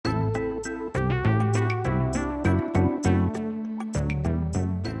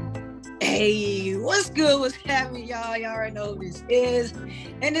Hey, what's good? What's happening, y'all? Y'all already know who this is.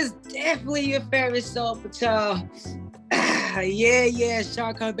 And it's definitely your favorite soul for y'all.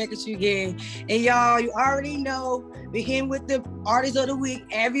 Sean coming back at you again. And y'all, you already know we hit with the artists of the week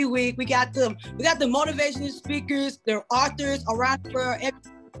every week. We got the motivational speakers, the authors around the world.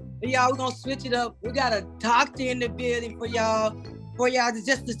 Y'all, we're gonna switch it up. We got a doctor in the building for y'all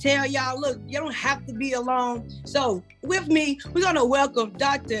just to tell y'all, look, you don't have to be alone. So with me, we're gonna welcome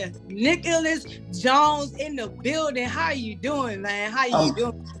Dr. Nicholas Jones in the building. How you doing, man? How you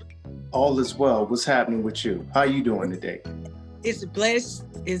doing? All is well. What's happening with you? How you doing today? It's blessed.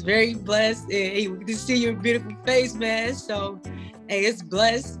 It's very blessed. Hey, we can see your beautiful face, man. So, hey, it's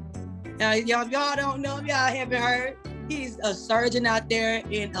blessed. Now, y'all don't know, y'all haven't heard. He's a surgeon out there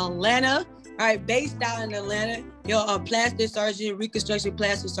in Atlanta. All right, based out in Atlanta. You're a plastic surgeon, reconstruction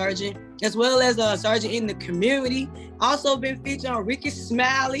plastic surgeon, as well as a surgeon in the community. Also been featured on Ricky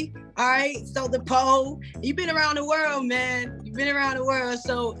Smiley. All right, so the pole. You've been around the world, man. You've been around the world.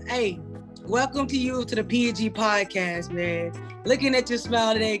 So, hey, welcome to you to the PG podcast, man. Looking at your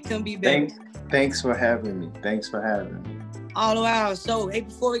smile today, couldn't be better. Thanks for having me. All the while. So, hey,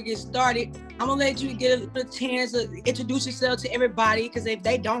 before we get started, I'm gonna let you get a chance to introduce yourself to everybody, because if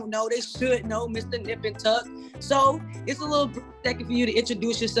they don't know, they should know Mr. Nip and Tuck. So it's a little second for you to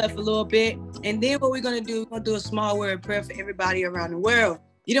introduce yourself a little bit, and then what we're gonna do, we're gonna do a small word of prayer for everybody around the world.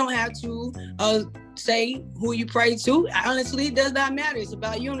 You don't have to say who you pray to. Honestly, it does not matter. It's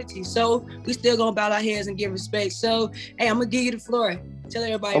about unity. So we still gonna bow our heads and give respect. So, hey, I'm gonna give you the floor. Tell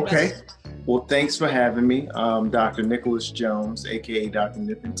everybody about it. Well, thanks for having me. Dr. Nicholas Jones, aka Dr.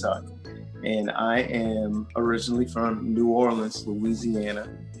 Nip and Tuck. And I am originally from New Orleans, Louisiana.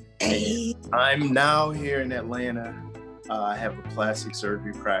 Hey. And I'm now here in Atlanta. I have a plastic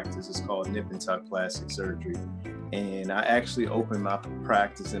surgery practice. It's called Nip and Tuck Plastic Surgery. And I actually opened my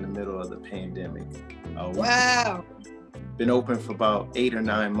practice in the middle of the pandemic. Wow. Been open for about 8 or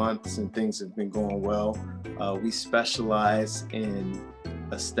 9 months, and things have been going well. We specialize in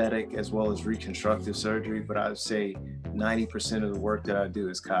aesthetic as well as reconstructive surgery, but I would say 90% of the work that I do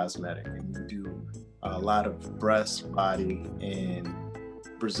is cosmetic, and we do a lot of breast, body, and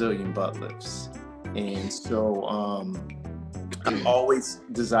Brazilian butt lifts. And so I've always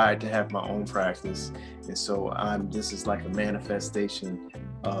desired to have my own practice, and so this is like a manifestation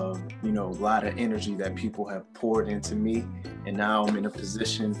of, a lot of energy that people have poured into me, and now I'm in a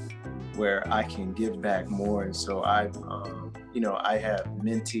position where I can give back more. And so I have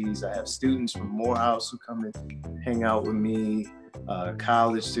mentees, I have students from Morehouse who come and hang out with me,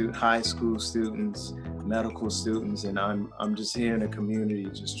 college students, high school students, medical students, and I'm just here in the community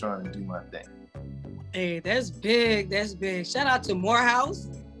just trying to do my thing. Hey, that's big. That's big. Shout out to Morehouse.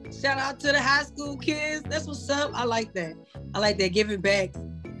 Shout out to the high school kids. That's what's up. I like that. Giving back.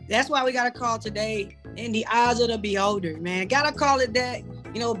 That's why we got to call today in the eyes of the beholder, man. Got to call it that.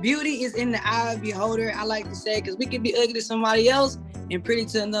 Beauty is in the eye of the beholder, I like to say, because we can be ugly to somebody else and pretty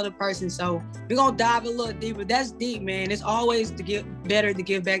to another person. So we're going to dive a little deeper. That's deep, man. It's always better to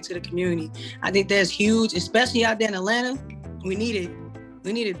give back to the community. I think that's huge, especially out there in Atlanta. We need it.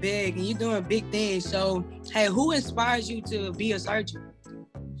 We need it big, and you're doing big things. So, hey, who inspires you to be a surgeon?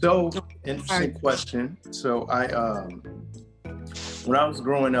 So, interesting question. So when I was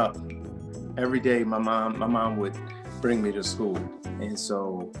growing up, every day my mom would bring me to school. And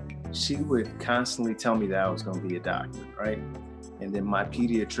so she would constantly tell me that I was going to be a doctor, right? And then my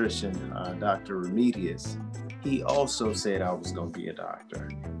pediatrician, Dr. Remedius, he also said I was going to be a doctor.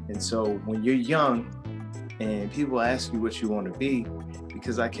 And so when you're young and people ask you what you want to be,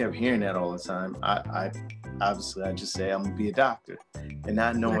 because I kept hearing that all the time, I just say I'm going to be a doctor, and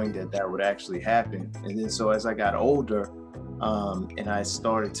not knowing that would actually happen. And then so as I got older, and I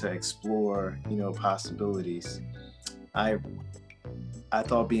started to explore, possibilities, I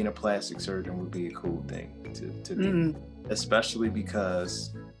thought being a plastic surgeon would be a cool thing to do, especially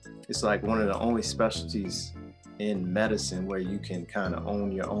because it's like one of the only specialties in medicine where you can kind of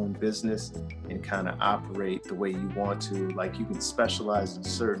own your own business and kind of operate the way you want to. Like, you can specialize in a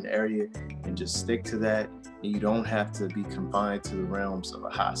certain area and just stick to that, and you don't have to be confined to the realms of a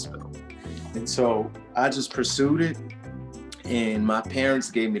hospital. And so I just pursued it, and my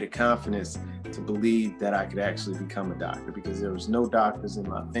parents gave me the confidence to believe that I could actually become a doctor, because there was no doctors in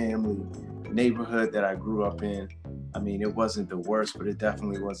my family. The neighborhood that I grew up in, I mean, it wasn't the worst, but it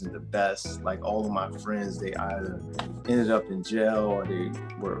definitely wasn't the best. Like, all of my friends, they either ended up in jail or they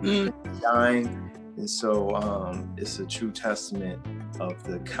were dying. And so it's a true testament of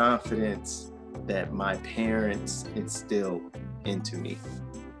the confidence that my parents instilled into me.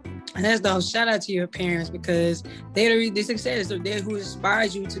 And that's the shout out to your parents, because they're the success. So they're who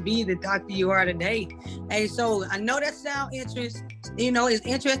inspires you to be the doctor you are today. Hey, so I know that sound interest, is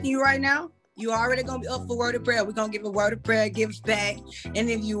interesting you right now. You already gonna be up for word of prayer. We're gonna give a word of prayer, give back. And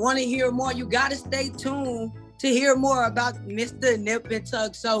if you want to hear more, you gotta stay tuned to hear more about Mr. Nip and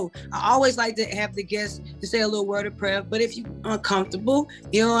Tuck. So I always like to have the guests to say a little word of prayer. But if you're uncomfortable,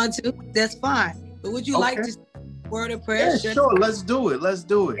 you don't want to, that's fine. But would you like to say a word of prayer? Yeah, sure. Let's do it.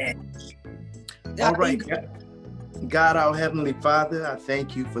 All right. God, our Heavenly Father, I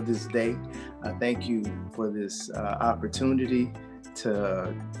thank you for this day. I thank you for this opportunity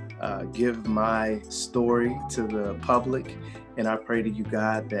to give my story to the public. And I pray to you,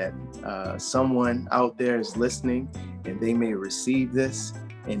 God, that someone out there is listening and they may receive this,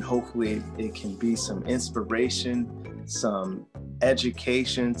 and hopefully it can be some inspiration, some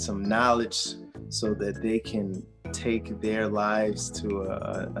education, some knowledge, so that they can take their lives to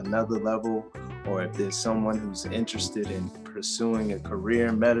another level. Or if there's someone who's interested in pursuing a career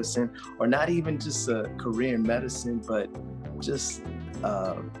in medicine, or not even just a career in medicine, but just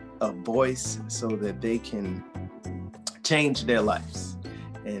a voice so that they can change their lives.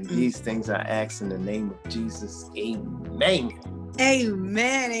 And these things I ask in the name of Jesus. Amen.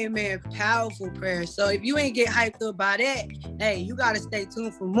 Amen. Powerful prayer. So if you ain't get hyped up by that, hey, you got to stay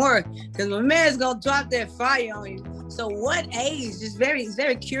tuned for more, because my man's going to drop that fire on you. So what age? It's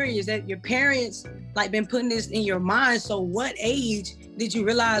very curious that your parents been putting this in your mind. So what age did you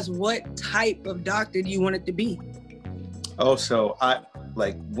realize what type of doctor you wanted to be? Oh, so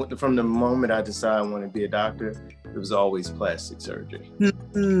from the moment I decided I want to be a doctor, it was always plastic surgery.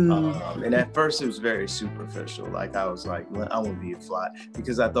 And at first it was very superficial. I was like, I want to be a fly,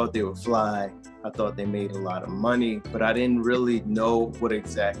 because I thought they would fly. I thought they made a lot of money, but I didn't really know what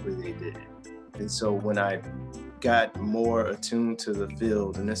exactly they did. And so when I got more attuned to the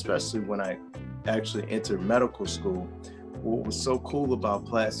field, and especially when I actually entered medical school, what was so cool about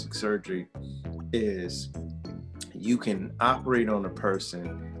plastic surgery is you can operate on a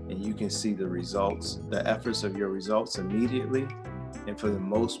person and you can see the results, the efforts of your results immediately. And for the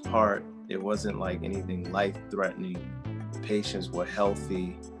most part, it wasn't like anything life-threatening. Patients were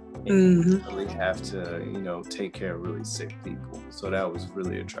healthy and you really have to, take care of really sick people. So that was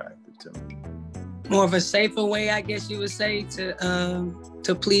really attractive to me. More of a safer way, I guess you would say,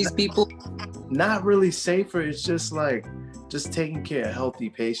 to please people? Not really safer. It's just taking care of healthy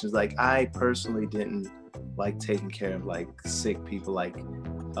patients. I personally didn't like taking care of sick people,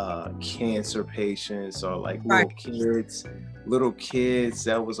 cancer patients or little kids.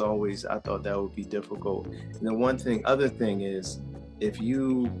 That was always, I thought that would be difficult. And the other thing is, if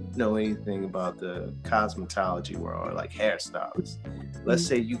you know anything about the cosmetology world, or hairstylists, let's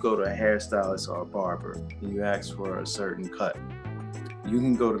say you go to a hairstylist or a barber and you ask for a certain cut. You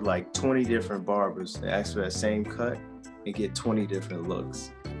can go to 20 different barbers and ask for that same cut and get 20 different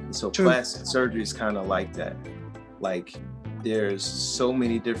looks. And so plastic surgery is kind of like that. There's so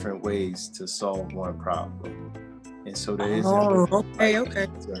many different ways to solve one problem. And so there is. Okay.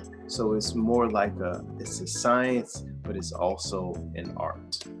 So it's more it's a science, but it's also an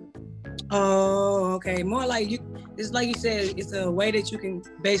art. Oh, okay. More it's like you said, it's a way that you can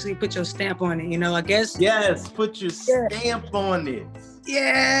basically put your stamp on it, I guess. Yes, put your stamp on it.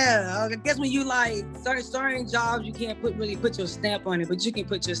 Yeah, I guess when you certain jobs, you can't really put your stamp on it, but you can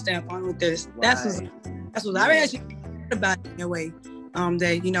put your stamp on with this. Right. That's what I actually about it in a way.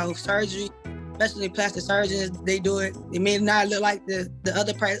 That surgery, especially plastic surgeons, they do it. It may not look like the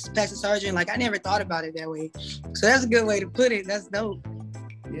other plastic surgeon. I never thought about it that way. So that's a good way to put it. That's dope.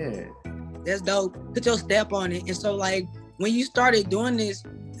 Yeah, that's dope. Put your stamp on it. And so when you started doing this,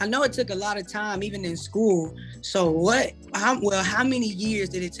 I know it took a lot of time, even in school. So how many years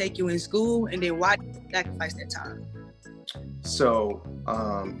did it take you in school, and then why did you sacrifice that time? So,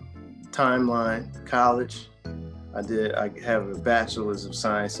 timeline, college. I have a bachelor's of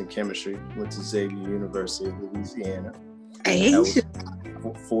science in chemistry. Went to Xavier University of Louisiana. Hey. That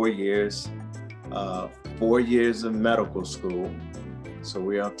was 4 years. 4 years of medical school. So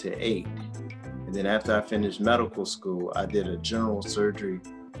we're up to 8. And then after I finished medical school, I did a general surgery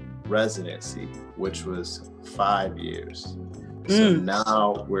residency, which was 5 years. So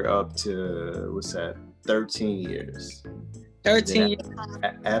now we're up to, 13 years. 13 years.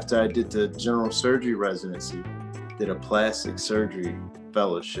 After I did the general surgery residency, did a plastic surgery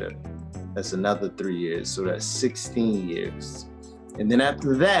fellowship. That's another 3 years. So that's 16 years. And then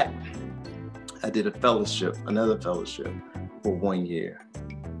after that, I did another fellowship for 1 year.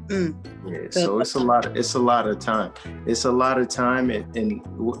 Yeah, so it's a lot of time. It's a lot of time. And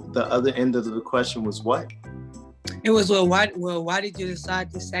the other end of the question was what? It was why did you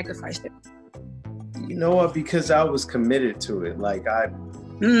decide to sacrifice that? You know what? Because I was committed to it. Like I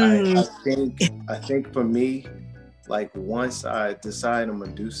think for me, like once I decide I'm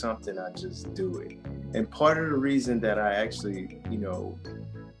gonna do something, I just do it. And part of the reason that I actually,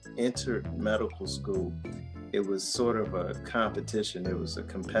 entered medical school, it was sort of a competition. It was the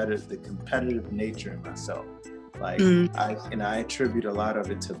competitive nature in myself. Like I attribute a lot of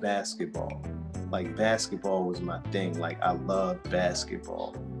it to basketball. Like basketball was my thing. Like I loved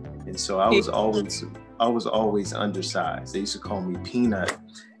basketball. And so I was always undersized. They used to call me Peanut.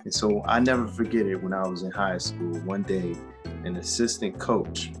 And so I never forget it when I was in high school. One day, an assistant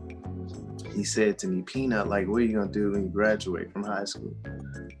coach, he said to me, Peanut, like, what are you gonna do when you graduate from high school?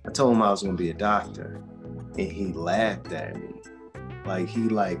 I told him I was gonna be a doctor. And he laughed at me. Like he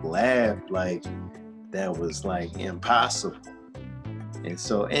laughed like that was like impossible. And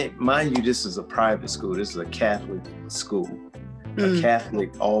so, and mind you, this is a private school. This is a Catholic school, a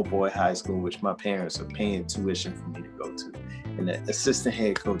Catholic all-boy high school, which my parents are paying tuition for me to go to. And the assistant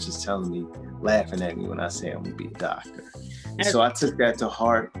head coach is telling me, laughing at me when I say I'm gonna be a doctor. And so I took that to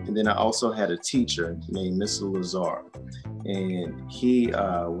heart. And then I also had a teacher named Mr. Lazar. And he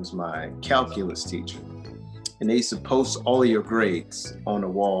was my calculus teacher. And they used to post all of your grades on the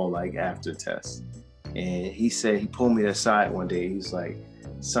wall, like after tests. And he said, he pulled me aside one day. He's like,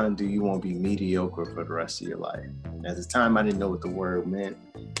 son, do you want to be mediocre for the rest of your life? At the time, I didn't know what the word meant.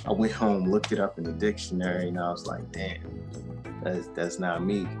 I went home, looked it up in the dictionary, and I was like, damn, that's not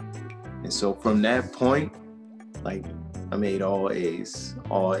me. And so from that point, like I made all A's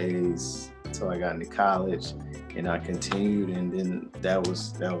until I got into college, and I continued, and then that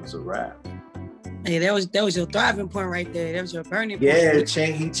was a wrap. Hey, that was your thriving point right there. That was your burning point. Yeah, he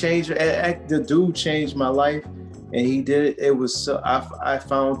changed. The dude changed my life, and he did it. It was so I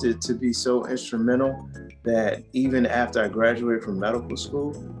found it to be so instrumental that even after I graduated from medical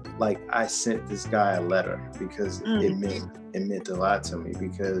school, like I sent this guy a letter because it meant a lot to me.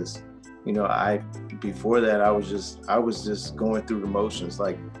 Because before that I was just going through the motions.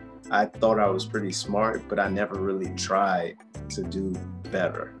 Like I thought I was pretty smart, but I never really tried to do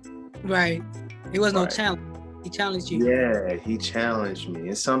better. Right. It was no challenge. He challenged you. Yeah, he challenged me.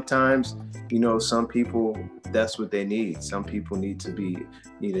 And sometimes, some people, that's what they need. Some people need to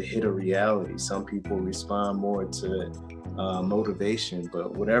hit a reality. Some people respond more to motivation.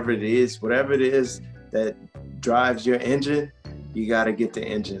 But whatever it is that drives your engine, you got to get the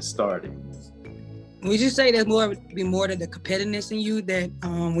engine started. Would you say there's more to the competitiveness in you that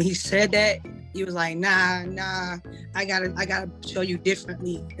when he said that, he was like, nah, I gotta show you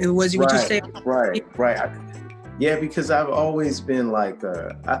differently. It was what you said. Right. Yeah, because I've always been like,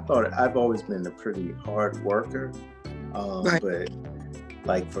 I've always been a pretty hard worker. But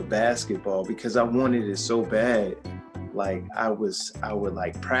like for basketball, because I wanted it so bad, like I would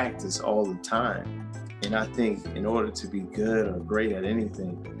like practice all the time. And I think in order to be good or great at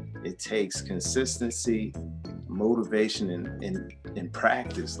anything, it takes consistency, motivation, and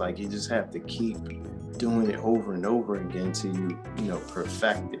practice. Like you just have to keep doing it over and over again till you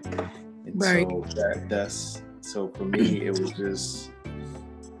perfect it. And so for me, it was just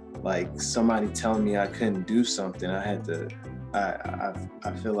like somebody telling me I couldn't do something. I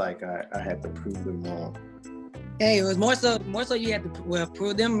feel like I had to prove them wrong. Hey, it was more so you had to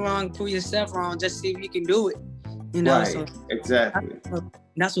prove them wrong, prove yourself wrong, just see if you can do it. Right, so exactly.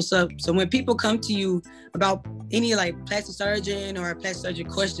 That's what's up. So when people come to you about any like plastic surgeon or a plastic surgeon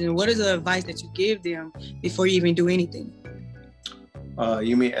question, what is the advice that you give them before you even do anything?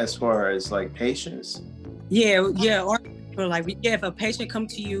 You mean as far as like patients? Yeah. Or like, if a patient come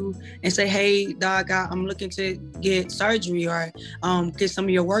to you and say, hey, doc, I'm looking to get surgery or get some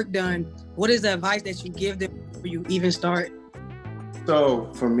of your work done, what is the advice that you give them before you even start?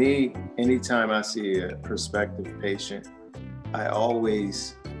 So for me, anytime I see a prospective patient, I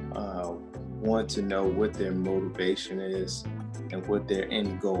always want to know what their motivation is and what their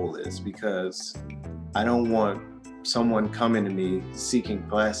end goal is, because I don't want someone coming to me seeking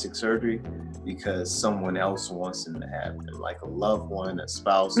plastic surgery because someone else wants them to have it, like a loved one, a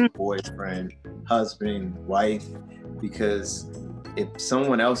spouse, a boyfriend, husband, wife. Because if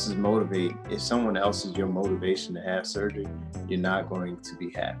someone else is your motivation to have surgery, you're not going to be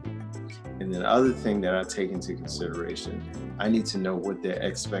happy. And then the other thing that I take into consideration, I need to know what their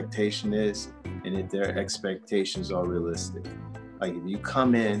expectation is and if their expectations are realistic. Like if you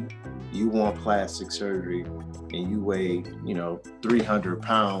come in, you want plastic surgery and you weigh, 300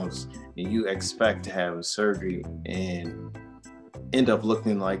 pounds and you expect to have a surgery and end up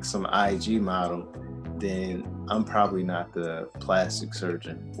looking like some IG model, then I'm probably not the plastic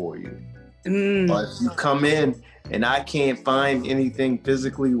surgeon for you. Or if you come in and I can't find anything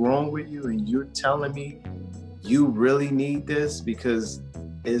physically wrong with you and you're telling me you really need this because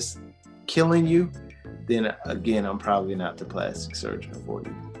it's killing you, then again, I'm probably not the plastic surgeon for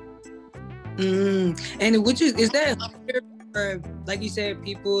you. And is that harder for, like you said,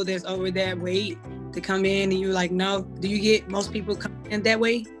 people that's over that weight to come in and you're like, no? Do you get most people come in that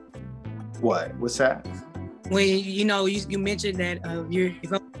way? What's that? When you mentioned that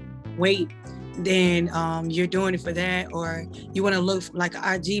if weight, then you're doing it for that, or you want to look like an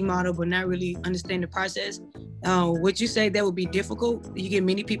IG model but not really understand the process. Would you say that would be difficult? Do you get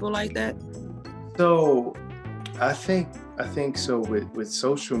many people like that? So I think so with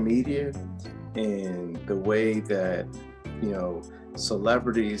social media and the way that,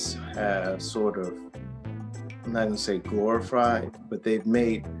 celebrities have sort of, I'm not gonna say glorified, but they've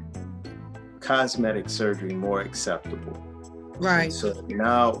made cosmetic surgery more acceptable. Right. And so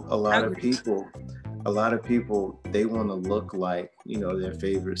now a lot of people, they want to look like, their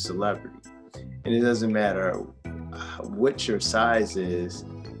favorite celebrity. And it doesn't matter what your size is.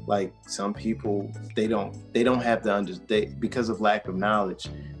 Like some people, they don't have the because of lack of knowledge,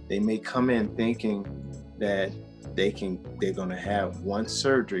 they may come in thinking that they're going to have one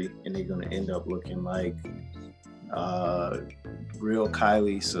surgery and they're going to end up looking like real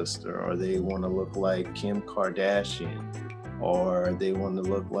Kylie's sister, or they want to look like Kim Kardashian, or they want to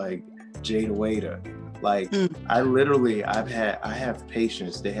look like Jada Waiter. Like I have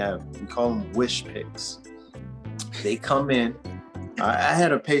patients, we call them wish pics. They come in, I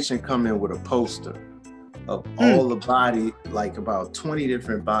had a patient come in with a poster of all the body, like about 20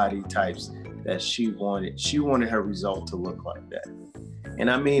 different body types that she wanted. She wanted her result to look like that. And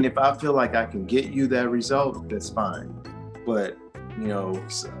I mean, if I feel like I can get you that result, that's fine. But,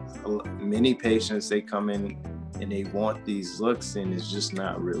 many patients, they come in and they want these looks and it's just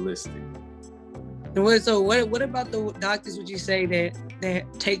not realistic. So what about the doctors, would you say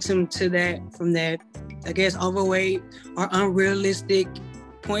that takes them to that, from that, I guess, overweight or unrealistic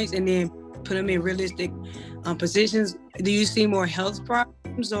points and then put them in realistic positions? Do you see more health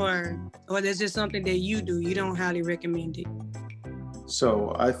problems or that's just something that you do? You don't highly recommend it?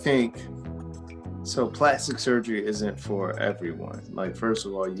 So I think, plastic surgery isn't for everyone. Like, first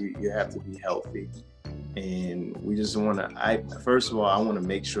of all, you have to be healthy. And we just want to, I want to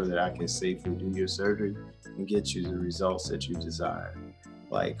make sure that I can safely do your surgery and get you the results that you desire.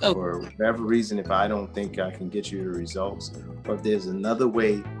 Like, for whatever reason, if I don't think I can get you the results, or if there's another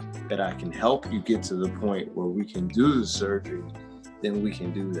way that I can help you get to the point where we can do the surgery, then we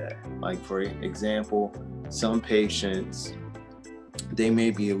can do that. Like, for example, some patients, they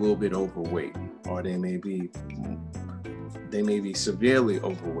may be a little bit overweight, or they may be severely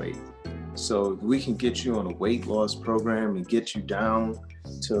overweight. So if we can get you on a weight loss program and get you down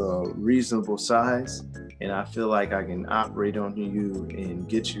to a reasonable size, and I feel like I can operate on you and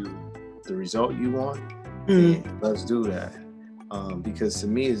get you the result you want, let's do that. Because to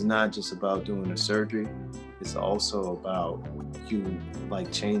me, it's not just about doing the surgery. It's also about you,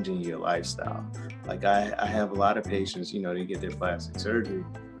 like, changing your lifestyle. Like, I have a lot of patients, they get their plastic surgery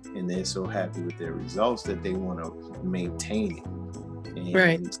and they're so happy with their results that they want to maintain it. And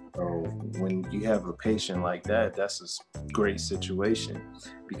right. So when you have a patient like that, that's a great situation,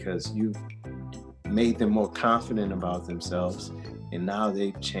 because you made them more confident about themselves, and now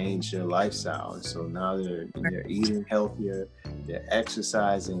they've changed their lifestyle. And so now they're eating healthier, they're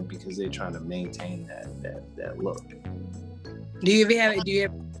exercising because they're trying to maintain that look. Do you have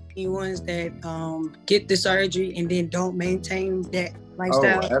any ones that get the surgery and then don't maintain that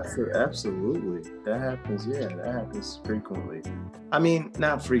lifestyle? Oh, absolutely. That happens. Yeah, that happens frequently. I mean,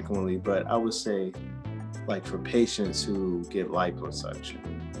 not frequently, but I would say, like, for patients who get liposuction.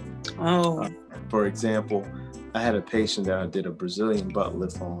 For example, I had a patient that I did a Brazilian butt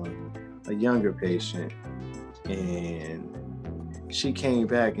lift on, a younger patient, and she came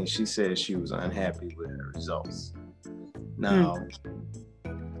back and she said she was unhappy with her results. Now,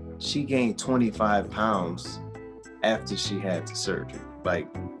 she gained 25 pounds after she had the surgery. Like,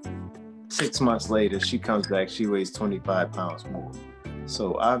 6 months later, she comes back, she weighs 25 pounds more.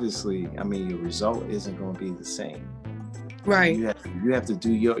 So obviously, I mean, your result isn't going to be the same. Right. You have to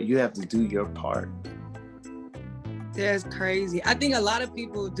do your part. That's crazy. I think a lot of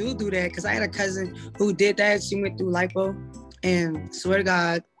people do that, because I had a cousin who did that. She went through lipo and, swear to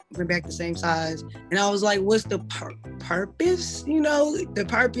God, went back the same size. And I was like, what's the purpose? The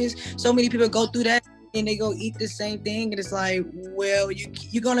purpose. So many people go through that and they go eat the same thing. And it's like, well,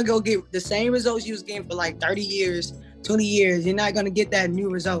 you're going to go get the same results you was getting for like 30 years, 20 years. You're not going to get that new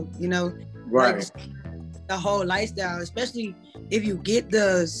result, Right. Like, the whole lifestyle, especially if you get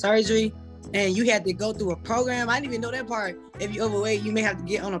the surgery, and you had to go through a program. I didn't even know that part. If you're overweight, you may have to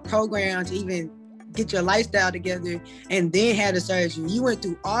get on a program to even get your lifestyle together and then have the surgery. You went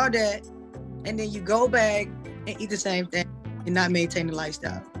through all that, and then you go back and eat the same thing and not maintain the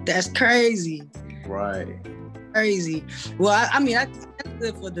lifestyle. That's crazy. Right. Crazy. Well, I mean, that's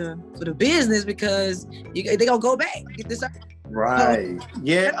good for the business because they gonna go back get this. Right.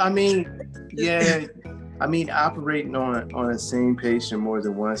 Yeah. I mean, operating on the same patient more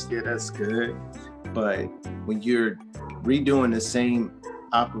than once, yeah, that's good. But when you're redoing the same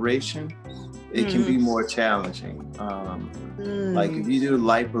operation, it can be more challenging. Like if you do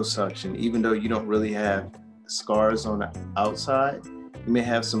liposuction, even though you don't really have scars on the outside, you may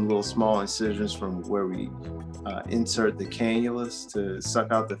have some little small incisions from where we insert the cannulas to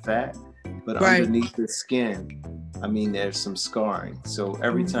suck out the fat, but underneath the skin, I mean, there's some scarring. So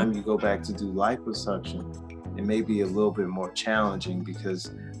every time you go back to do liposuction, it may be a little bit more challenging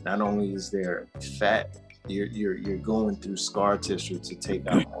because not only is there fat, you're going through scar tissue to take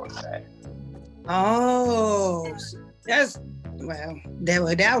out more fat. Oh, that's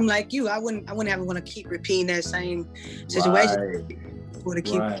that I'm like you. I wouldn't ever want to keep repeating that same situation.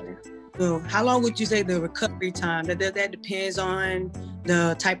 So how long would you say the recovery time? That depends on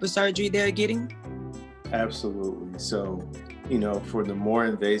the type of surgery they're getting? Absolutely. So, for the more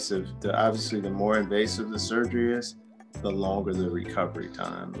invasive, obviously the more invasive the surgery is, the longer the recovery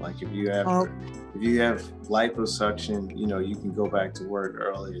time. Like if you have liposuction, you can go back to work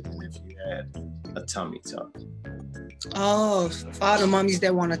earlier than if you had a tummy tuck. Oh, for all the mummies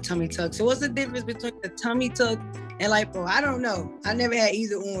that want a tummy tuck. So what's the difference between the tummy tuck and lipo? I don't know. I never had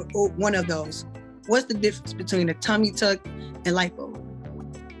either one of those. What's the difference between a tummy tuck and lipo?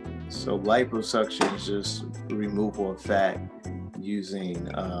 So liposuction is just removal of fat using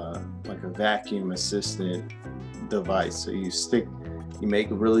like a vacuum assisted device. So you make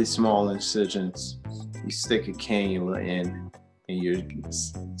really small incisions, you stick a cannula in, and you're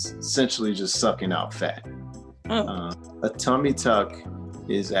essentially just sucking out fat. A tummy tuck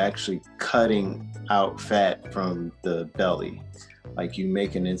is actually cutting out fat from the belly. Like you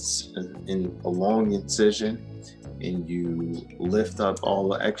make a long incision and you lift up all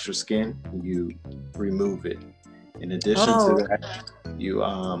the extra skin and you remove it. In addition to that, you're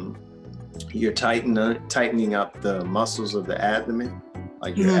tightening up the muscles of the abdomen,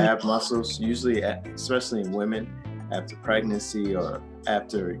 like your ab muscles, usually, especially in women after pregnancy or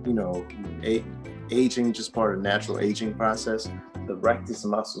after, aging, just part of the natural aging process. The rectus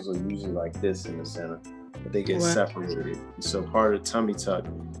muscles are usually like this in the center, but they get separated. So part of the tummy tuck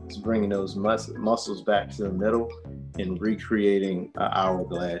is bringing those muscles back to the middle and recreating an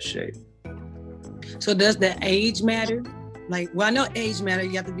hourglass shape. So does the age matter? I know age matter.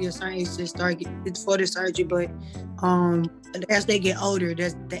 You have to be a certain age to start for the surgery, but as they get older,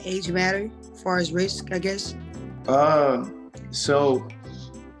 does the age matter as far as risk, I guess? So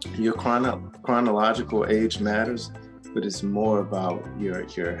your chronological age matters, but it's more about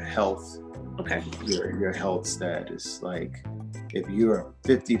your health. Okay. Your health status. Like if you're a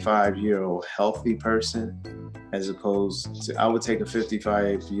 55-year-old healthy person, as opposed to, I would take a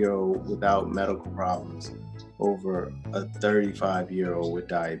 55-year-old without medical problems over a 35-year-old with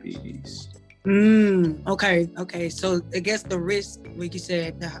diabetes. Okay. So I guess the risk, like you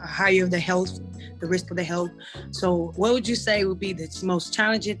said, the higher the risk of the health. So what would you say would be the most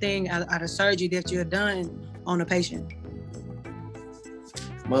challenging thing out of surgery that you've done on a patient?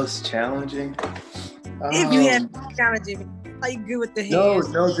 Most challenging? If you have challenging, are you good with the hands?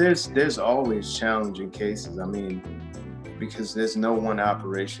 No, there's always challenging cases. I mean, because there's no one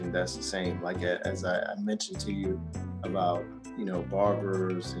operation that's the same. Like as I mentioned to you about,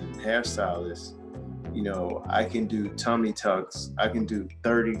 barbers and hairstylists, I can do tummy tucks. I can do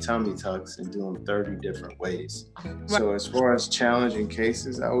 30 tummy tucks and do them 30 different ways. Right. So as far as challenging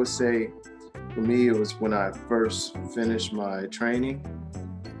cases, I would say for me, it was when I first finished my training.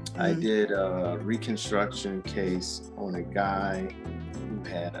 I did a reconstruction case on a guy who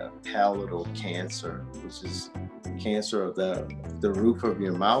had a palatal cancer, which is cancer of the roof of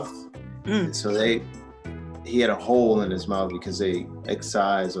your mouth. And so he had a hole in his mouth because they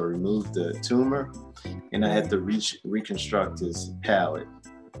excised or removed the tumor, and I had to reconstruct his palate.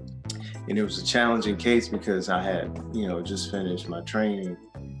 And it was a challenging case because I had, just finished my training,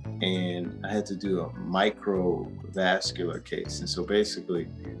 and I had to do a microvascular case. And so basically,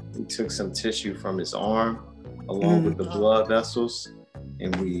 we took some tissue from his arm along with the blood vessels,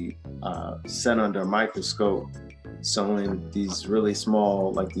 and we sent under a microscope, sewing these really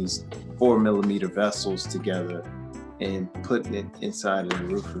small, like these 4mm vessels together and putting it inside of the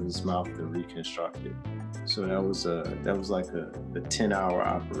roof of his mouth to reconstruct it. So that was like a 10-hour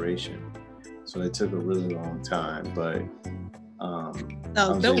operation. So it took a really long time, but I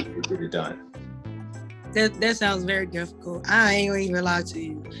So was able to get it done. that sounds very difficult. I ain't gonna even lie to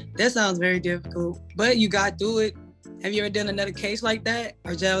you. That sounds very difficult, but you got through it. Have you ever done another case like that,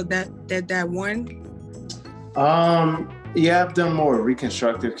 or just that one? Yeah, I've done more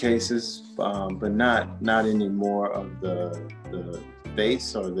reconstructive cases, but not any more of the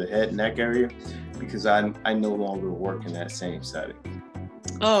face or the head neck area, because I no longer work in that same setting.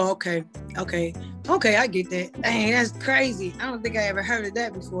 Oh, okay, I get that. Dang, that's crazy. I don't think I ever heard of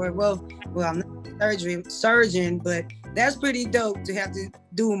that before. Well, I'm not a surgeon, but that's pretty dope to have to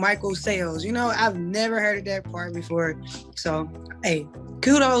do micro sales. You know, I've never heard of that part before. So, hey,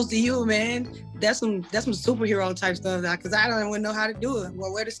 kudos to you, man. That's some superhero type stuff, because I don't even know how to do it.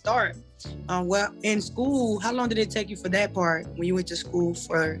 Well, where to start? Well, in school, how long did it take you for that part when you went to school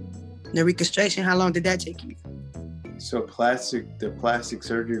for the reconstruction? How long did that take you? So the plastic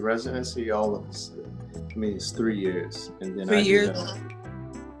surgery residency, all of us, I mean, it's 3 years, and then 3 years.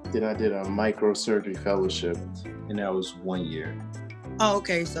 I did a microsurgery fellowship, and that was 1 year. Oh,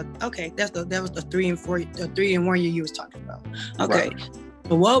 okay. So that was the 3 and 1 year you was talking about. Okay. Right.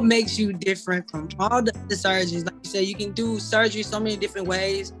 So what makes you different from all the other surgeons? Like you said, you can do surgery so many different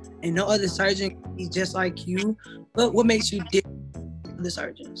ways, and no other surgeon is just like you. But what makes you different from the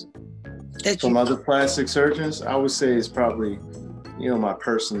surgeons? From other plastic surgeons, I would say it's probably, my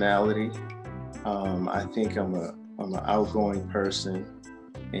personality. I think I'm an outgoing person,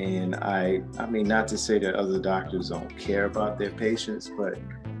 and I mean, not to say that other doctors don't care about their patients, but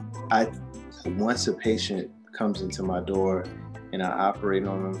once a patient comes into my door and I operate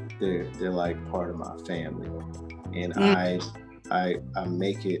on them, they're like part of my family, and I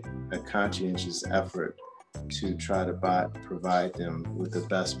make it a conscientious effort to try to provide them with the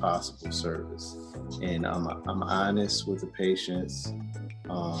best possible service. And I'm honest with the patients.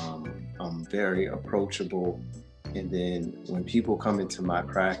 I'm very approachable. And then when people come into my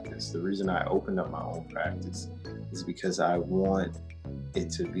practice, the reason I opened up my own practice is because I want it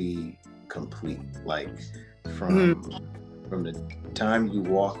to be complete. Like from the time you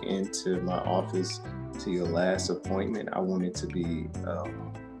walk into my office to your last appointment, I want it to be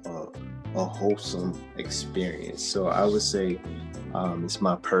a wholesome experience. So I would say it's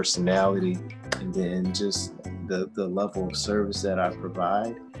my personality, and then just the level of service that I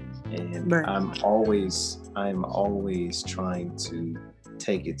provide. And right. I'm always trying to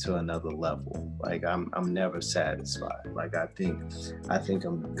take it to another level. Like I'm never satisfied. Like I think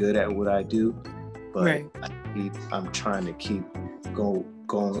I'm good at what I do, but right. I'm trying to keep go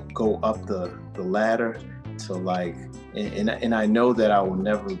up the ladder to like, and I know that I will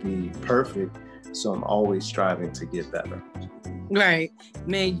never be perfect, so I'm always striving to get better. Right,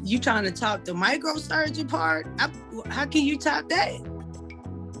 man. You trying to top the microsurgery part? How can you top that?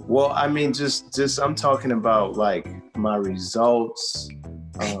 Well, I mean, just I'm talking about like my results,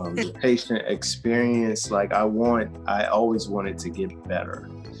 the patient experience. Like I always wanted to get better.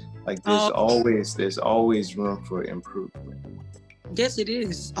 Like there's always room for improvement. Yes, it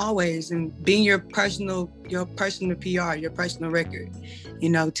is always, and being your personal PR, your personal record.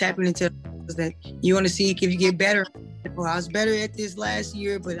 Tapping into that you want to see if you get better. Well, I was better at this last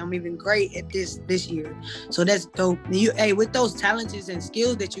year, but I'm even great at this year. So that's dope. With those talents and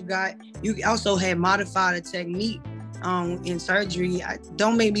skills that you got, you also had modified a technique in surgery.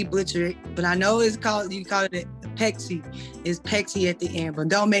 Don't make me butcher it, but I know you call it a PECSI. It's PECSI at the end, but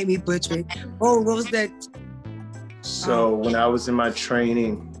don't make me butcher it. What was that? So when I was in my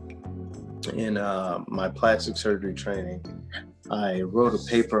training, in my plastic surgery training, I wrote a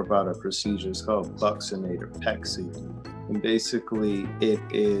paper about a procedure. It's called Buccinator, PECSI. And basically it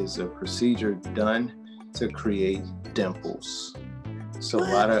is a procedure done to create dimples. So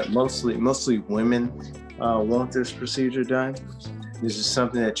mostly women want this procedure done. This is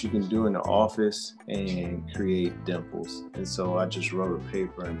something that you can do in the office and create dimples. And so I just wrote a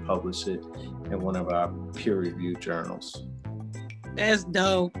paper and published it in one of our peer-reviewed journals. That's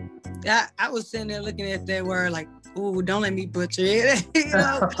dope. I was sitting there looking at that word like, ooh, don't let me butcher it.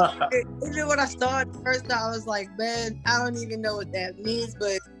 Even when I started first, I was like, man, I don't even know what that means,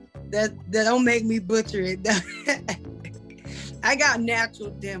 but that don't make me butcher it. I got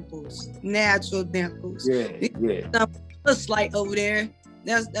natural dimples. Yeah. A slight over there.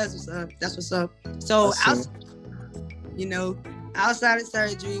 That's what's up. That's what's up. So outside of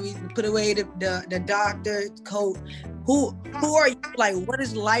surgery, we put away the doctor coat. Who are you? Like, what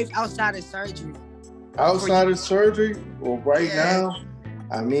is life outside of surgery? Outside of surgery? Well, right now,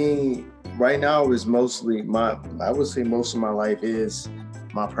 I mean, right now is mostly I would say most of my life is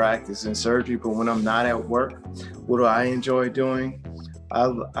my practice in surgery. But when I'm not at work, what do I enjoy doing?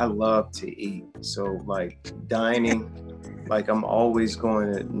 I love to eat. So like dining, like I'm always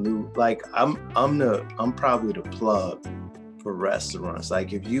going to new, like I'm probably the plug for restaurants.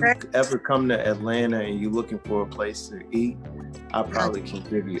 Like if you ever come to Atlanta and you're looking for a place to eat, I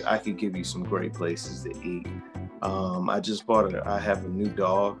could give you some great places to eat. I have a new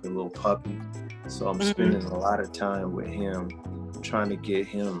dog, a little puppy. So I'm spending a lot of time with him, trying to get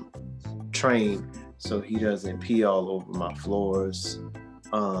him trained so he doesn't pee all over my floors.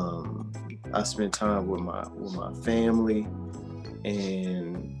 I spend time with my family,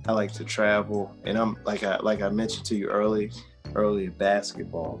 and I like to travel. And I'm like I mentioned to you earlier,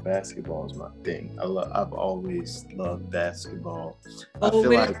 basketball. Basketball is my thing. I've always loved basketball. I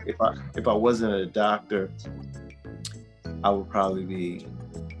feel like if I wasn't a doctor, I would probably be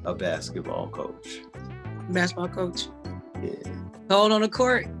a basketball coach. Basketball coach. Yeah. Hold on the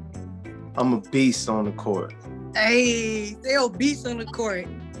court. I'm a beast on the court. Hey, they'll beast on the court,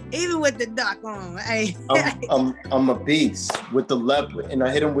 even with the doc on. Hey, I'm a beast with the left, and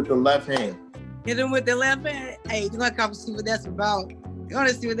I hit him with the left hand. Hit him with the left hand. Hey, you're gonna come see what that's about. You want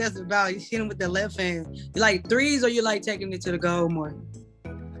to see what that's about? You hit him with the left hand. You like threes, or you like taking it to the goal more?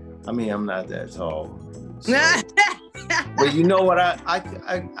 I mean, I'm not that tall. So. But you know what?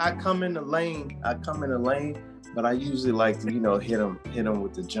 I come in the lane. But I usually like to, hit him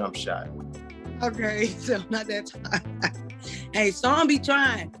with the jump shot. Okay, so not that time. Hey, some be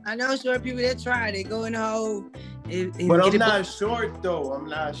trying. I know short people that try. They go in the hole. But I'm not short though.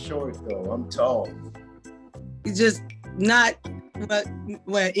 I'm tall. It's just not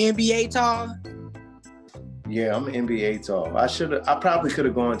what NBA tall. Yeah, I'm NBA tall. I probably could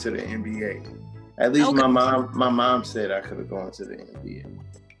have gone to the NBA. At least okay. my mom said I could have gone to the NBA.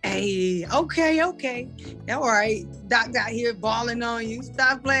 Hey, okay. All right. Doc got here balling on you.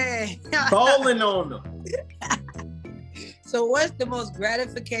 Stop playing. Balling on them. So what's the most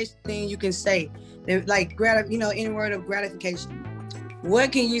gratification thing you can say? Like, any word of gratification.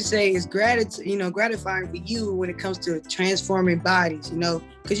 What can you say is gratifying for you when it comes to transforming bodies,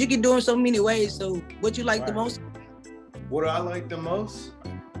 Because you can do it so many ways. So what you like the most? What do I like the most?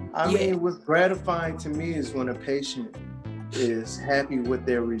 I mean, what's gratifying to me is when a patient is happy with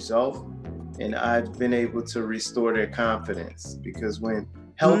their result, and I've been able to restore their confidence, because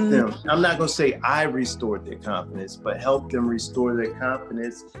help them, I'm not gonna say I restored their confidence, but help them restore their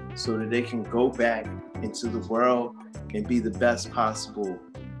confidence so that they can go back into the world and be the best possible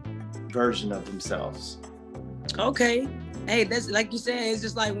version of themselves. Okay. Hey, that's like you said, it's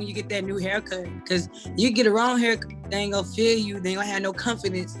just like when you get that new haircut, because you get a wrong haircut, they ain't gonna feel you, they ain't gonna have no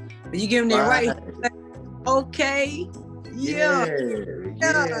confidence, but you give them that right. Okay. Yeah.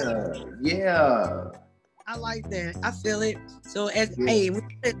 I like that. I feel it. So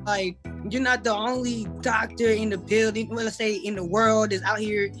like, you're not the only doctor in the building, well, let's say in the world that's out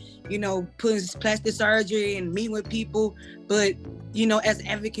here, putting plastic surgery and meeting with people. But, as an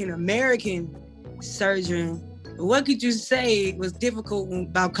African American surgeon, what could you say was difficult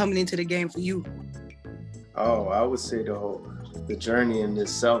about coming into the game for you? Oh, I would say the journey in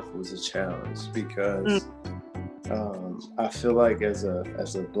itself was a challenge, because I feel like as a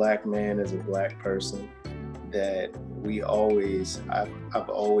Black man, as a Black person, that I've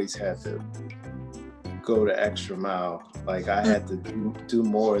always had to go the extra mile. Like I had to do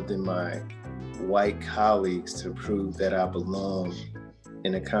more than my white colleagues to prove that I belong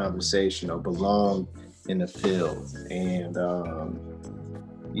in a conversation or belong in the field. And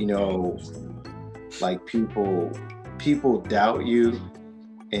like people doubt you,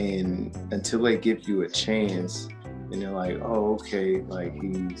 and until they give you a chance, and they're like, oh, okay, like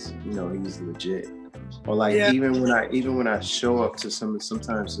he's legit. Or like even when I show up to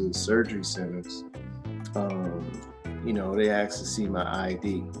sometimes to the surgery centers, they ask to see my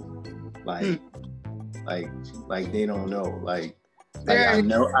ID, like they don't know, like I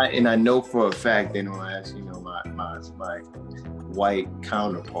know for a fact they don't ask my white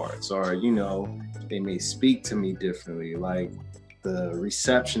counterparts, or they may speak to me differently, like the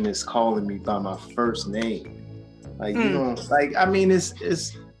receptionist calling me by my first name. Like,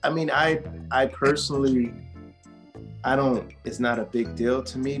 I mean, I personally, it's not a big deal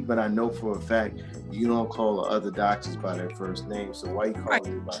to me, but I know for a fact you don't call the other doctors by their first name. So why you call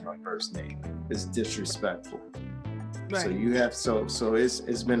me by my first name? It's disrespectful. Right. So you have, so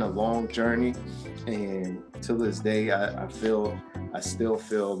it's been a long journey, and to this day, I still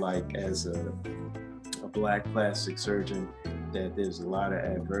feel like as a Black plastic surgeon that there's a lot of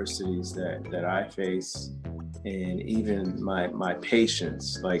adversities that I face. And even my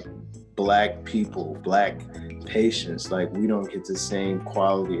patients, like Black people, Black patients, like we don't get the same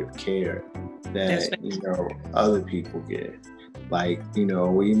quality of care that other people get. Like, you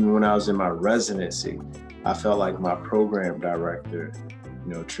know, even when I was in my residency, I felt like my program director,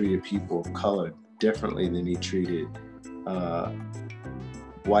 you know, treated people of color differently than he treated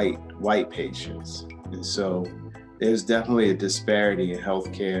white patients. And so there's definitely a disparity in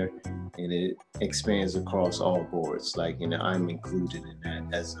healthcare, and it expands across all boards. Like, you know, I'm included in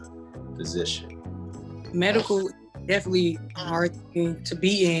that as a physician. Medical definitely a hard thing to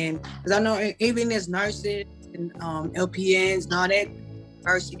be in, because I know even as nurses and LPNs and all that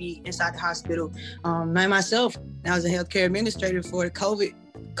diversity inside the hospital. Myself, I was a healthcare administrator for the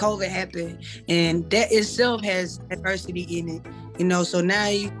COVID happened, and that itself has adversity in it. You know, so now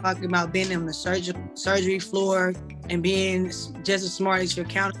you're talking about being on the surgery floor and being just as smart as your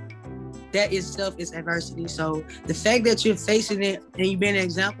counterpart. That itself is adversity. So the fact that you're facing it and you've been an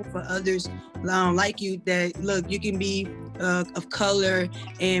example for others like you, that look, you can be of color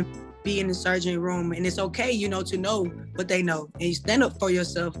and be in the surgery room, and it's okay, you know, to know what they know, and you stand up for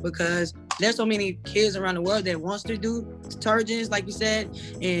yourself, because there's so many kids around the world that wants to do surgeons, like you said,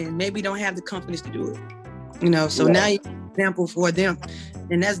 and maybe don't have the confidence to do it. You know, so now you're an example for them,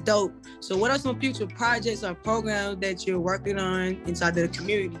 and that's dope. So what are some future projects or programs that you're working on inside the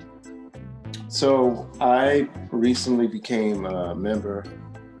community? So I recently became a member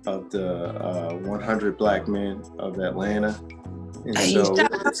of the 100 Black Men of Atlanta. And so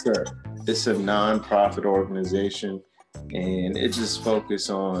it's a nonprofit organization, and it just focuses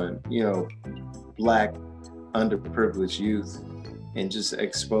on, you know, Black underprivileged youth and just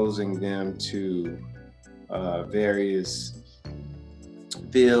exposing them to various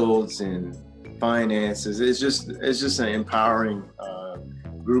fields and finances. It's just an empowering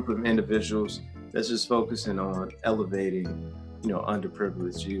group of individuals that's just focusing on elevating, you know,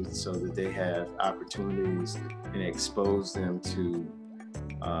 underprivileged youth so that they have opportunities and expose them to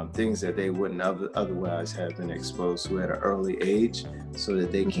things that they wouldn't otherwise have been exposed to at an early age, so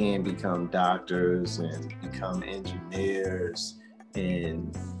that they can become doctors and become engineers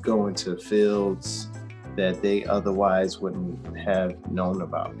and go into fields that they otherwise wouldn't have known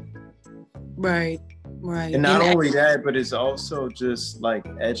about. Right. And not only that, but it's also just like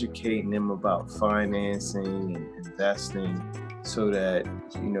educating them about financing and investing, so that,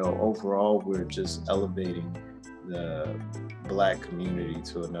 you know, overall we're just elevating the Black community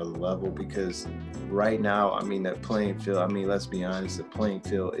to another level. Because right now, I mean, that playing field, I mean, let's be honest, the playing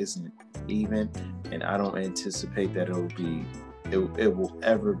field isn't even, and I don't anticipate that it will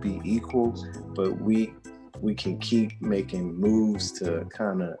ever be equal, but we can keep making moves to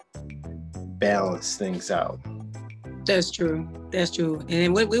kind of balance things out. That's true.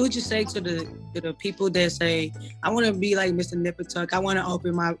 And what would you say to the people that say, I want to be like Mr. Nippertuck, I want to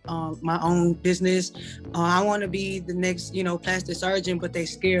open my own business, I want to be the next, you know, plastic surgeon, but they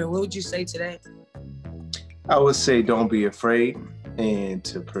scared? What would you say to that? I would say don't be afraid, and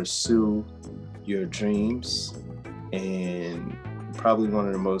to pursue your dreams. And probably one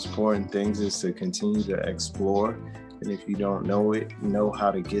of the most important things is to continue to explore. And if you don't know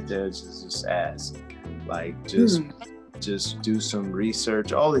how to get there, just ask. Like, just do some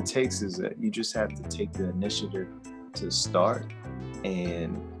research. All it takes is that you just have to take the initiative to start.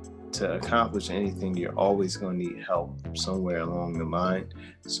 And to accomplish anything, you're always going to need help somewhere along the line.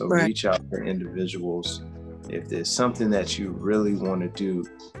 So reach out to individuals. If there's something that you really want to do,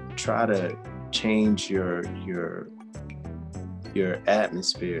 try to change your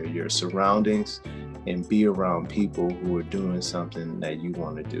atmosphere, your surroundings, and be around people who are doing something that you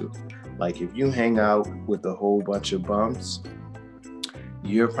want to do. Like, if you hang out with a whole bunch of bums,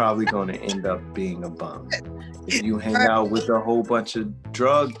 you're probably going to end up being a bum. If you hang out with a whole bunch of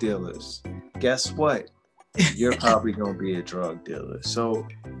drug dealers, guess what? You're probably going to be a drug dealer. So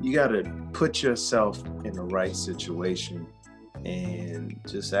you got to put yourself in the right situation and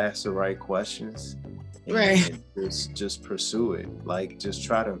just ask the right questions. And just pursue it. Like, just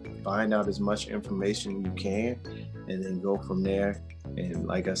try to find out as much information you can, and then go from there. And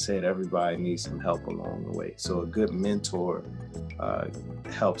like I said, everybody needs some help along the way. So a good mentor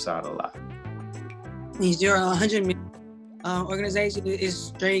helps out a lot. Your 100 million organization is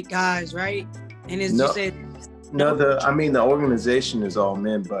straight guys, right? And it's just the organization is all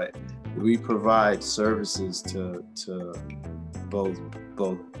men, but we provide services to both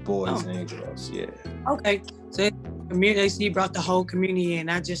boys and girls. Yeah. Okay. So community brought the whole community in,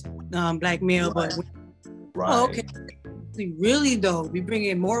 not just Black male, but right. Oh, okay. Really dope. We bring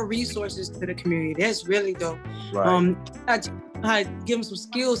in more resources to the community. That's really dope. Right. I give them some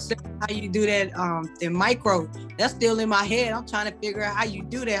skills. How you do that? The micro. That's still in my head. I'm trying to figure out how you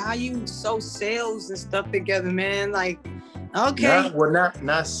do that. How you sew cells and stuff together, man. Like, okay.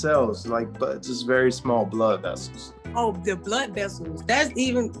 Not cells, like, but just very small blood vessels. Oh, the blood vessels. That's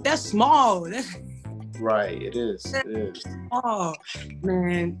small. That's Right, it is. It is. small.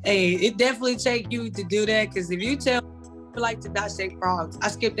 Man, hey, it definitely take you to do that, because if you tell me you like to dissect frogs, I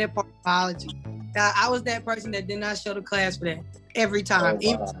skipped that part of biology. I was that person that did not show the class for that every time.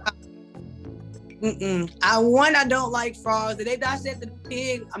 Oh, wow. I don't like frogs. Did they dissect the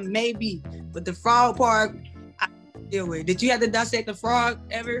pig? Maybe, but the frog part, I deal with. Did you have to dissect the frog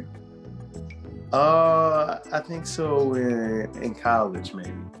ever? I think so in college,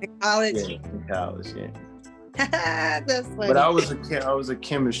 maybe. In college? Yeah, in college, yeah. That's funny. But I was a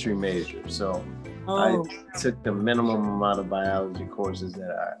chemistry major, so I took the minimum amount of biology courses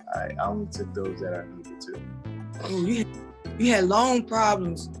that I only took those that I needed to. Oh, you had long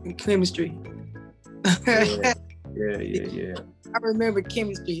problems in chemistry. Yeah. I remember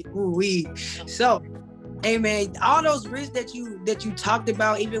chemistry. Ooh-wee. So, hey man, all those risks that you talked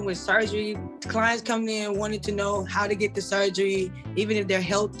about, even with surgery, clients coming in wanting to know how to get the surgery, even if they're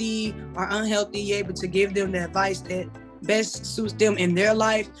healthy or unhealthy, you're able to give them the advice that best suits them in their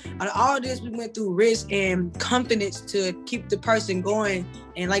life. And all this, we went through risk and confidence to keep the person going.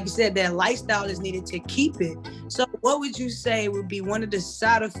 And like you said, that lifestyle is needed to keep it. So what would you say would be one of the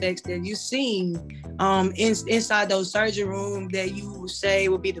side effects that you've seen inside those surgery rooms that you would say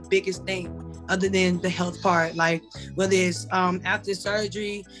would be the biggest thing, other than the health part? Like whether it's after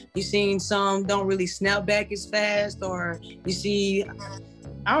surgery, you've seen some don't really snap back as fast, or you see,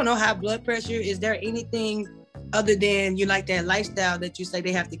 I don't know, high blood pressure. Is there anything other than you like that lifestyle that you say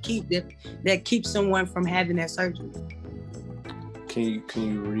they have to keep that keeps someone from having that surgery? Can you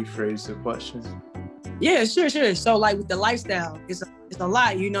rephrase the question? Yeah, sure. So like with the lifestyle, it's a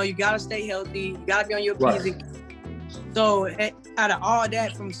lot. You know, you gotta stay healthy. You gotta be on your P's. Right. So out of all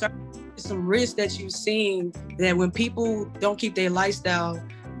that, from some risks that you've seen, that when people don't keep their lifestyle,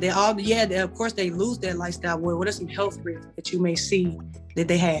 of course they lose their lifestyle. What are some health risks that you may see that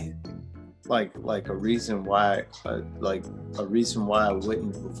they have? Like a reason why I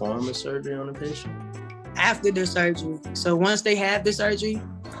wouldn't perform a surgery on a patient? After their surgery. So once they have the surgery,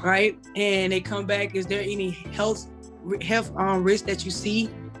 right, and they come back, is there any health risk that you see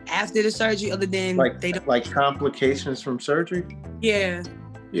after the surgery, other than like complications from surgery? Yeah.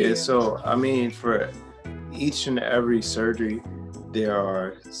 So I mean, for each and every surgery, there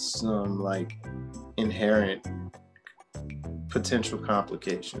are some like inherent potential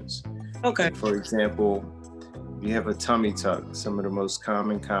complications. Okay. Like, for example, you have a tummy tuck. Some of the most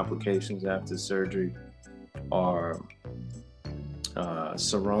common complications after surgery are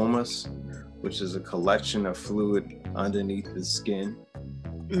seromas, which is a collection of fluid underneath the skin.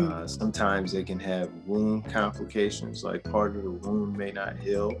 Sometimes they can have wound complications, like part of the wound may not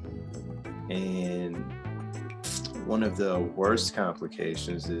heal. And one of the worst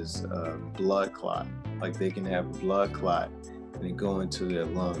complications is blood clot. Like they can have a blood clot and it go into their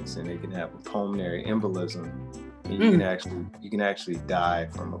lungs, and they can have a pulmonary embolism. And you can actually die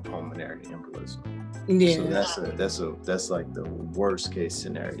from a pulmonary embolism. Yeah. So that's like the worst case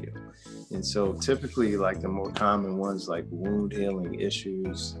scenario. And so typically, like the more common ones, like wound healing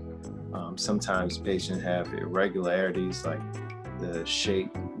issues. Sometimes patients have irregularities, like the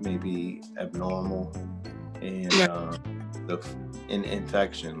shape may be abnormal, and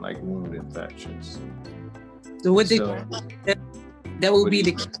infection, like wound infections. So would that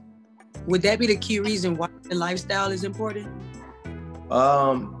be the key reason why the lifestyle is important?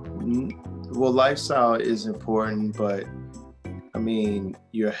 Well, lifestyle is important, but I mean,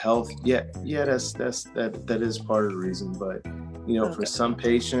 your health, that is part of the reason. But you know, for some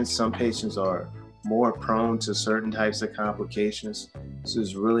patients are more prone to certain types of complications. So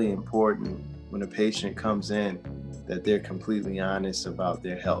it's really important when a patient comes in that they're completely honest about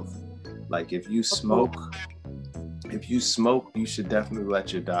their health. Like if you smoke, you should definitely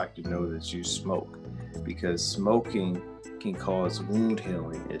let your doctor know that you smoke, because smoking can cause wound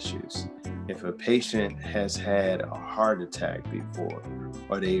healing issues. If a patient has had a heart attack before,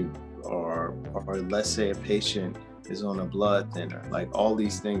 or let's say a patient is on a blood thinner, like all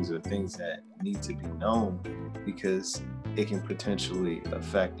these things are things that need to be known, because it can potentially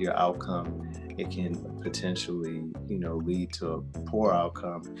affect your outcome. It can potentially, lead to a poor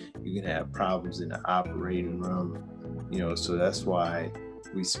outcome. You can have problems in the operating room, so that's why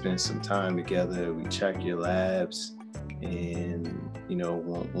we spend some time together. We check your labs, and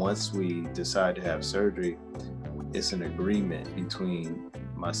once we decide to have surgery, it's an agreement between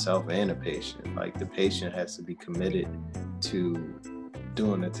myself and the patient. Like the patient has to be committed to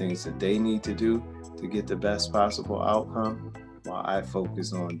doing the things that they need to do to get the best possible outcome, while I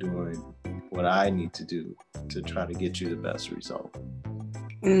focus on doing what I need to do to try to get you the best result.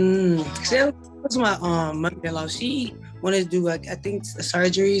 See, that was my mother-in-law. She wanted to do like I think a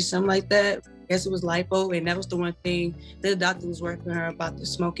surgery, something like that. I guess it was lipo, and that was the one thing the doctor was working with her about the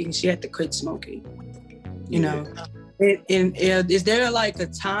smoking. She had to quit smoking. You know. And is there like a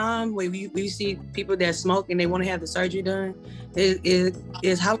time where we see people that smoke and they want to have the surgery done?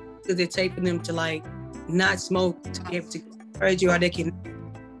 Is how long does it take for them to like not smoke to be able to get surgery, or they can?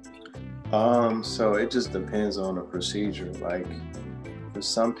 So it just depends on the procedure. Like for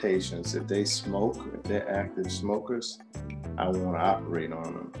some patients, if they smoke, if they're active smokers, I want to operate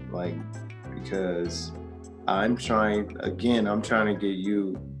on them. Like, because I'm trying to get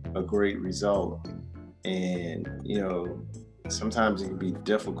you a great result. And, you know, sometimes it can be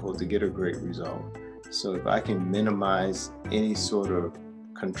difficult to get a great result. So if I can minimize any sort of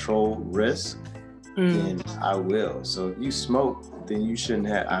controlled risk, then I will. So if you smoke, then you shouldn't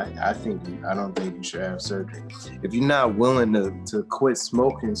have, I don't think you should have surgery. If you're not willing to quit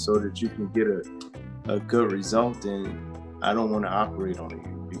smoking so that you can get a good result, then I don't want to operate on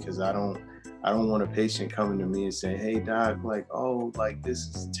you, because I don't want a patient coming to me and saying, hey doc, like, oh, like this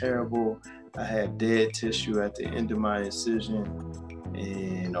is terrible. I had dead tissue at the end of my incision,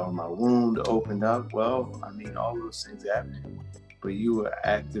 or my wound opened up. Well, I mean, all those things happen, but you were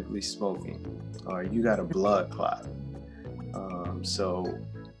actively smoking, or you got a blood clot. So,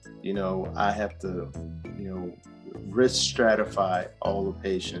 you know, I have to, you know, risk stratify all the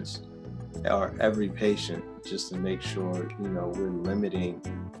patients, or every patient, just to make sure, you know, we're limiting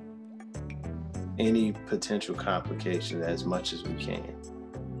any potential complication as much as we can.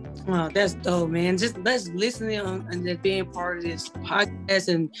 Wow, that's dope, man. Just let's listening and then being part of this podcast,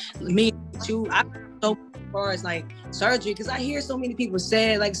 and me too. I so far as like surgery, because I hear so many people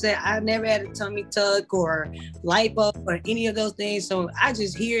say, like I said, I never had a tummy tuck or lipo or any of those things. So I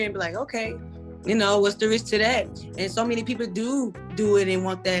just hear and be like, okay, you know, what's the risk to that? And so many people do it and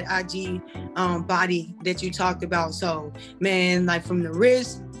want that IG body that you talked about. So man, like from the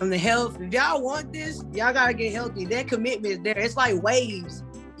risk, from the health, if y'all want this, y'all gotta get healthy. That commitment is there. It's like waves.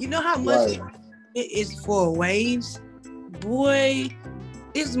 You know how much it is for waves? Boy,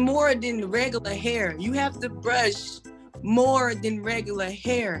 it's more than regular hair. You have to brush more than regular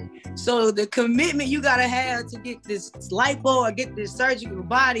hair. So the commitment you gotta have to get this lipo or get this surgical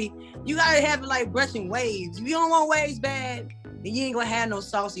body, you gotta have it like brushing waves. If you don't want waves bad, then you ain't gonna have no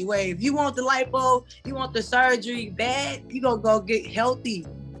saucy wave. If you want the lipo, you want the surgery bad, you gonna go get healthy.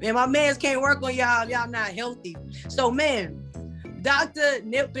 Man, my mans can't work on y'all if y'all not healthy. So man, Dr.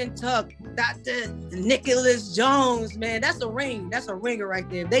 Nip and Tuck, Dr. Nicholas Jones, man, that's a ring. That's a ringer right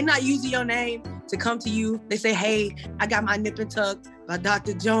there. If they not using your name to come to you, they say, hey, I got my Nip and Tuck by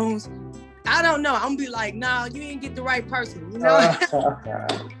Dr. Jones. I don't know. I'm gonna be like, nah, you didn't get the right person. You know,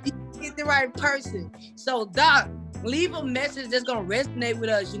 you didn't get the right person. So Doc, leave a message that's gonna resonate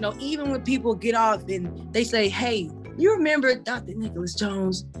with us. You know, even when people get off and they say, hey, you remember Dr. Nicholas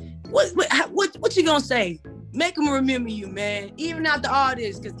Jones? What you gonna say? Make them remember you, man. Even after all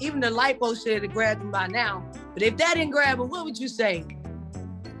this, because even the lipo should have grabbed them by now. But if that didn't grab them, what would you say?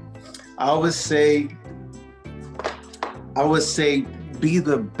 I would say be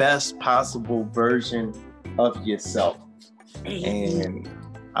the best possible version of yourself. And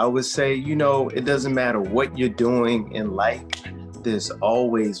I would say, you know, it doesn't matter what you're doing in life, there's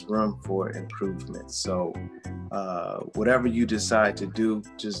always room for improvement. So whatever you decide to do,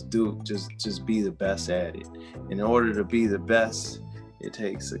 just be the best at it. In order to be the best, it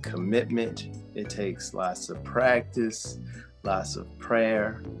takes a commitment. It takes lots of practice, lots of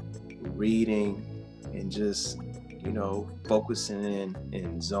prayer, reading, and just, you know, focusing in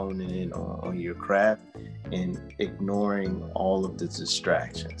and zoning in on your craft and ignoring all of the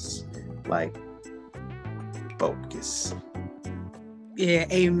distractions. Like, focus. Yeah,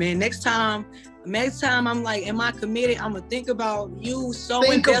 amen. Next time I'm like, am I committed? I'm gonna think about you.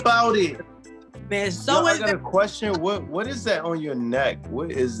 Think about it, man. I got a question. What is that on your neck?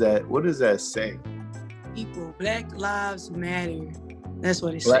 What is that? What does that say? People, Black Lives Matter. That's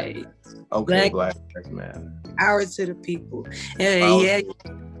what it says. Okay, Black Lives Matter. Power to the people. Yeah.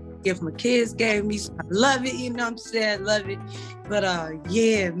 If my kids gave me, I love it. You know what I'm saying? I love it. But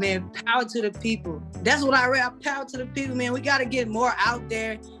yeah, man, power to the people. That's what I read. Power to the people, man. We got to get more out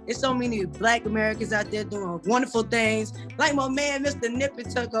there. There's so many Black Americans out there doing wonderful things. Like my man, Mr. Nip and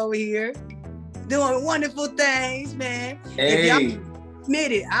Tuck over here, doing wonderful things, man. Hey. If y'all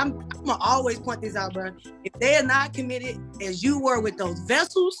committed, I'm gonna always point this out, bro. If they are not committed as you were with those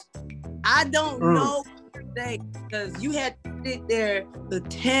vessels, I don't know say, because you had to sit there for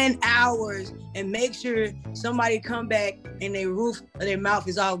 10 hours and make sure somebody come back and their roof of their mouth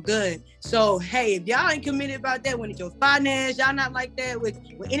is all good. So, hey, if y'all ain't committed about that when it's your finance, y'all not like that with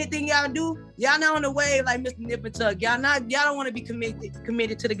anything y'all do, y'all not on the wave like Mr. Nip and Tuck. Y'all don't want to be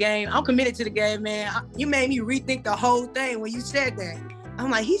committed to the game. I'm committed to the game, man. You made me rethink the whole thing when you said that. I'm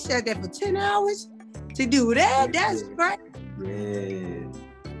like, he said that for 10 hours to do that? That's great. Yeah.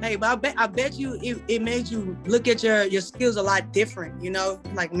 Hey, but I bet you it made you look at your skills a lot different, you know?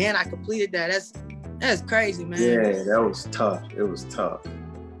 Like, man, I completed that. That's crazy, man. Yeah, that was tough. It was tough.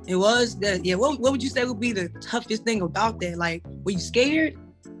 It was that. Yeah. What would you say would be the toughest thing about that? Like, were you scared?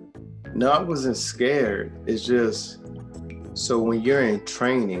 No, I wasn't scared. It's just, so when you're in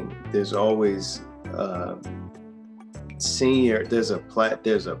training, there's always there's a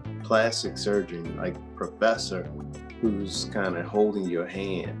plastic surgeon, like professor, who's kind of holding your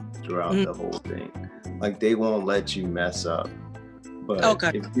hand throughout the whole thing. Like, they won't let you mess up. But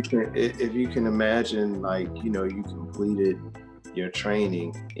if you can imagine, like, you know, you completed your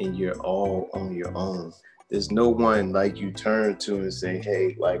training and you're all on your own. There's no one like you turn to and say,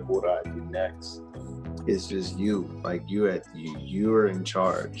 hey, like, what do I do next? It's just you. Like, you're in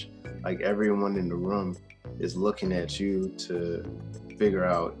charge. Like, everyone in the room is looking at you to figure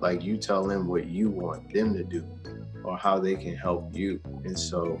out, like, you tell them what you want them to do or how they can help you. And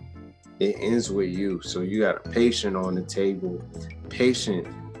so it ends with you. So you got a patient on the table. Patient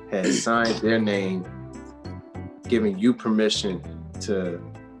has signed their name, giving you permission to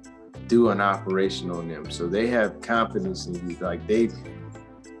do an operation on them. So they have confidence in you. Like, they've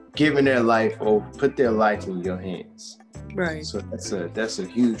given their life or put their life in your hands. Right. So that's a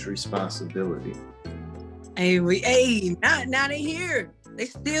huge responsibility. Hey, now they here. They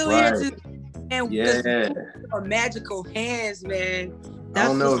still here too. And magical hands, man. I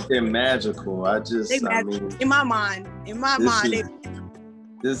don't know if they're magical. In my mind,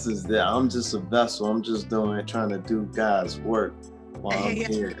 this is I'm just a vessel. I'm just trying to do God's work while I'm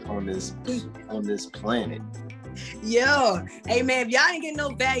here on this planet. Yo, hey man, if y'all ain't getting no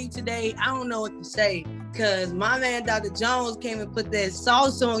value today, I don't know what to say. Cause my man Dr. Jones came and put that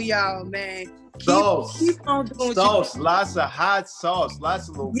sauce on y'all, man. Keep on doing sauce, lots of hot sauce, lots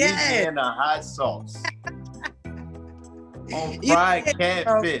of Louisiana hot sauce. On fried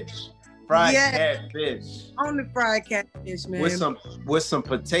catfish. Catfish. On the fried catfish, man. With some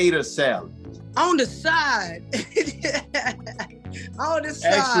potato salad. On the side. On the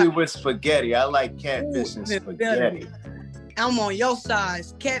side. Actually, with spaghetti. I like catfish and spaghetti. I'm on your side.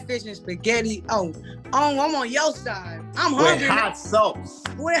 Catfish and spaghetti. I'm on your side. I'm hungry. With hot sauce.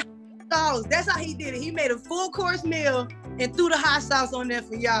 With sauce. That's how he did it. He made a full course meal and threw the hot sauce on there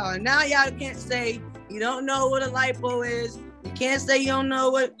for y'all. Now y'all can't say you don't know what a lipo is. You can't say you don't know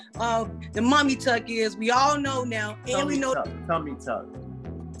what the mummy tuck is. We all know now. And we know tummy tuck.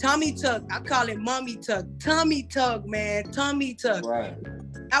 Tummy tuck. I call it mummy tuck. Tummy tuck, man. Tummy tuck. Right.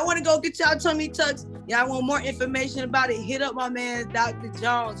 I want to go get y'all tummy tucks. Y'all want more information about it, hit up my man, Dr.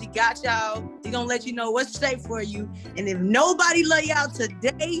 Jones. He got y'all. He gonna let you know what's safe for you. And if nobody love y'all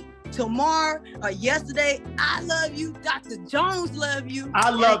today, tomorrow, or yesterday, I love you. Dr. Jones love you. I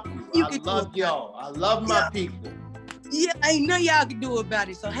love you. I love y'all. I love my people. Yeah, ain't nothing y'all can do about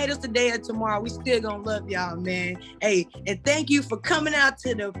it. So hate us today or tomorrow. We still gonna love y'all, man. Hey, and thank you for coming out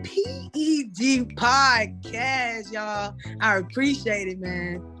to the PEG podcast, y'all. I appreciate it,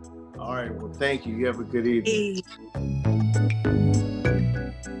 man. All right, well, thank you. You have a good evening. Hey.